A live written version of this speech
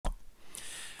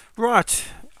Right,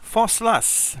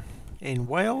 Fosslas in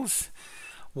Wales,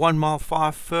 1 mile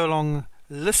 5 furlong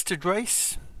listed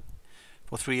race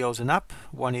for 3-year-olds and up.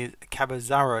 One is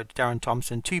Cabazaro, Darren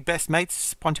Thompson. 2 best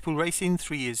mates, Pontypool Racing.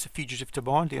 3 is Fugitive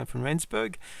Demand, Leon van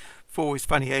Rensburg. 4 is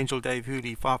Funny Angel, Dave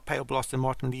Hooley. 5 Pale Blossom,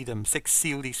 Martin Leadham. 6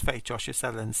 Sealed His Fate, Joshua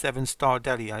Sutherland. 7 Star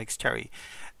Dally, Alex Terry.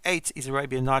 8 is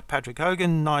Arabian Night, Patrick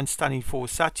Hogan. 9 Stunning for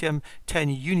Satyam. 10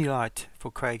 Unilight for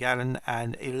Craig Allen.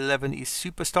 And 11 is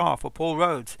Superstar for Paul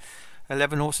Rhodes.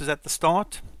 11 horses at the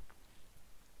start.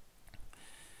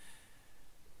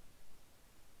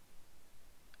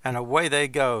 And away they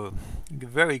go.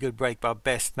 Very good break by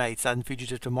Best Mates and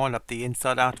Fugitive Demand up the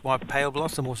inside. Out wide, Pale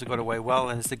Blossom also got away well,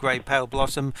 and it's the grey Pale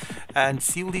Blossom and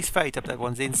Sealed His Fate up that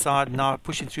one's inside. Now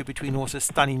pushing through between horses,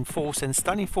 Stunning Force, and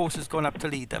Stunning Force has gone up to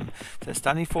lead them. So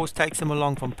Stunning Force takes them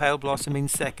along from Pale Blossom in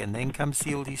second. Then comes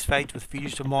Sealed His Fate with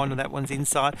Fugitive Demand on that one's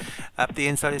inside. Up the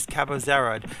inside is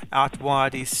Cabazarad. Out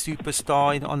wide is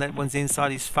Superstar. On that one's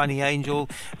inside is Funny Angel.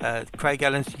 Craig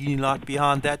Allen's Unilight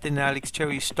behind that. Then Alex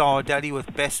Cherry's Star Daddy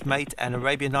with Best Mate and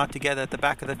Arabian Night together at the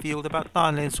back of the field, about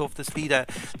 9 lengths off this leader,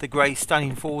 the grey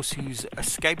Stunning Force, who's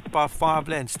escaped by 5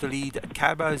 lengths to lead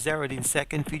Cabo Zarad in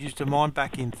second, Fugitive Demand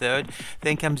back in third.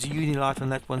 Then comes Unilight on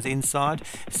that one's inside.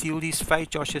 Sealed His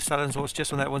Fate, Joshua Sutherland's horse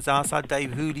just on that one's outside.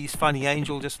 Dave Hooley's Funny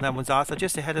Angel just on that one's outside.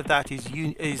 Just ahead of that is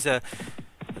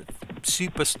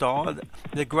Superstar.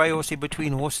 The grey horse in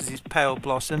between horses is Pale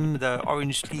Blossom, the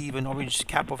orange sleeve and orange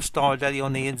cap of Star Daddy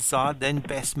on the inside. Then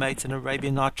Best Mates and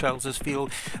Arabian Night trails his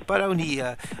field, but only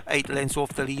 8 lengths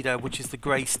off the leader, which is the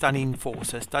grey Stunning Force.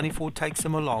 So Stunning Force takes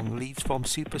him along, leads from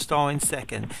Superstar in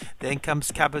second. Then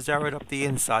comes Cabazarad up the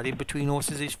inside. In between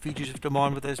horses is Fugitive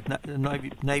Demand with his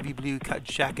navy blue cut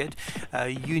jacket.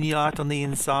 Unilight on the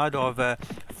inside of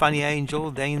Funny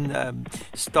Angel. Then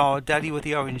Star Daddy with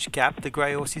the orange cap. The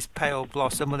grey horse is Pale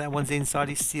Blossom, and that one's inside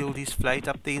is Sealed His Fate.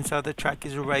 Up the inside of the track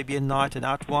is Arabian Night, and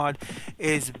out wide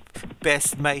is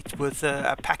Best Mate with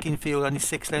a packing field, only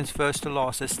 6 lengths first to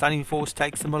last. So Stunning Force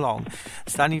takes them along.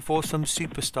 Stunning Force from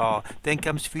Superstar. Then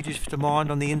comes Fugitive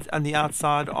Demand on the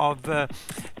outside of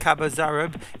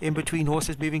Cabazarab. In between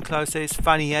horses moving closer is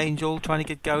Funny Angel trying to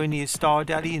get going. Is Star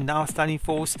Daddy, and now Stunning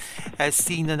Force has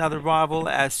seen another rival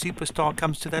as Superstar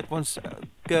comes to that one's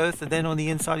girth, and then on the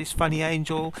inside is Funny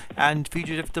Angel and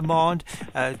Fugitive Demand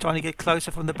trying to get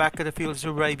closer from the back of the field is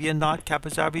Arabian Night.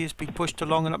 Capazabi has been pushed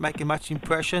along and not making much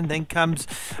impression. Then comes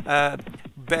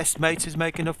Best Mates, who's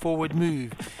making a forward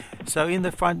move. So in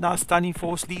the front now, Stunning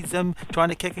Force leads them, trying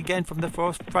to kick again from the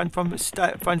front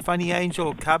from Funny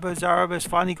Angel. Cabazarab has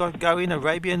finally got going.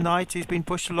 Arabian Night has been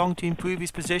pushed along to improve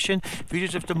his position.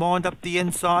 Fugitive Demand up the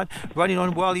inside, running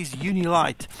on well is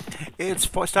Unilight. It's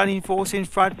for Stunning Force in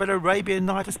front, but Arabian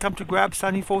Night has come to grab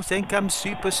Stunning Force. Then comes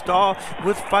Superstar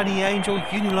with Funny Angel.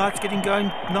 Unilight's getting going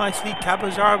nicely.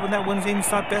 Cabazarab, when that one's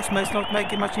inside. Best Mate's not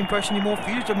making much impression anymore.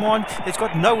 Fugitive Demand has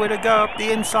got nowhere to go up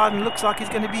the inside, and looks like he's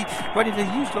going to be running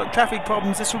into huge traffic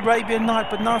problems. This Arabian Night,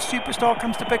 but now Superstar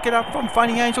comes to pick it up from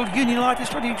Funny Angel. Unilight is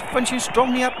trying to punch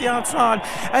strongly up the outside,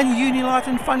 and Unilight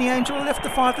and Funny Angel left the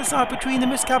fight the side between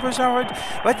them is Cabazarad,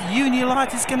 but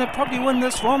Unilight is going to probably win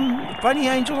this from Funny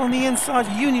Angel on the inside.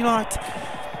 Unilight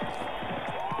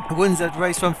wins that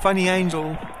race from Funny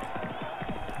Angel,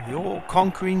 the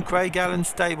all-conquering Craig Allen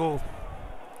stable.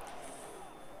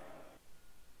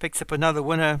 Picks up another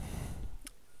winner.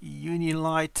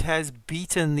 Unilight has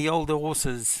beaten the older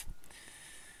horses.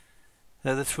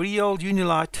 Now the 3-year-old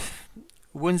Unilight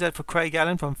wins that for Craig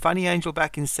Allen from Funny Angel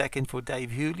back in second for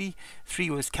Dave Hooley.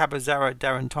 3 was Cabazaro,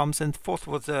 Darren Thompson. 4th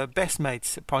was Best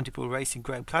Mates, Pontypool Racing,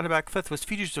 Graham Clutterback. 5th was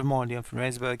Fugitive Demand, Leon van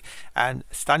Rensburg. And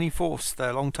Stunning Force,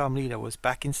 the long-time leader, was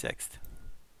back in 6th.